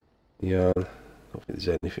 Yeah, I don't think there's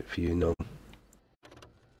anything for you, no.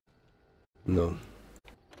 No.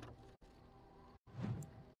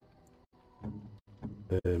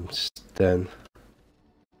 Sten.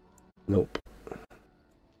 Nope.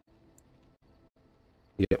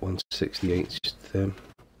 Yeah, 168, just them.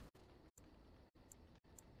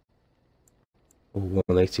 Oh,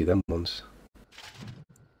 180, them ones.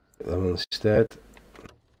 Get them instead.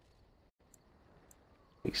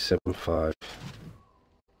 875.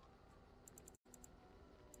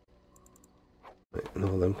 Right, and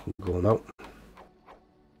all them can go now.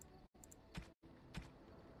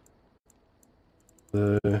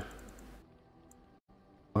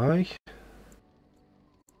 Why?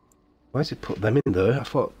 Why has it put them in there? I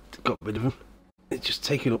thought it got rid of them. It's just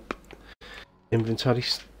taking up inventory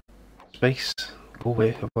space. go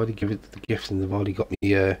away. I've already given it the gift and they've already got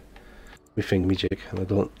me my thingamajig, and I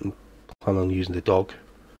don't plan on using the dog.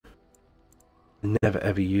 Never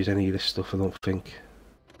ever use any of this stuff, I don't think.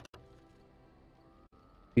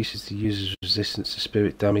 Pieces to use resistance to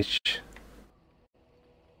spirit damage.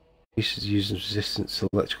 Pieces using resistance to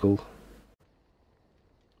electrical.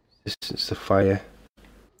 Resistance to fire.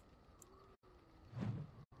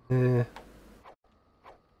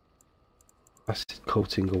 Acid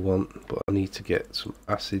coating I want, but I need to get some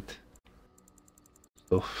acid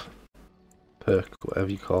stuff. Perk,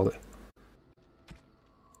 whatever you call it.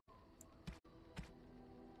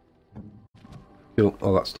 Cool,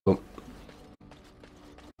 all that's done.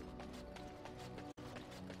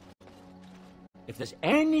 If there's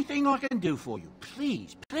anything I can do for you,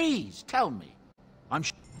 please, please tell me. I'm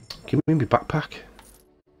Give me my backpack.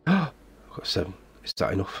 I've got 7. Is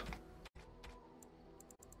that enough? Is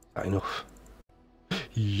that enough?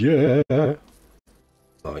 Yeah!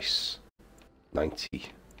 Nice.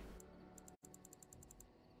 90.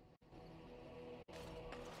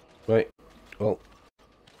 Right, well,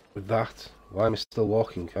 with that, why am I still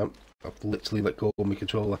walking, camp? I've literally let go of my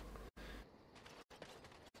controller.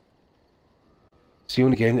 It's the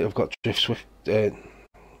only game that I've got Drift Swift,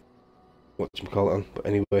 whatchamacallit on, but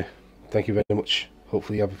anyway, thank you very much.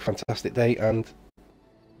 Hopefully you have a fantastic day, and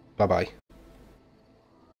bye-bye.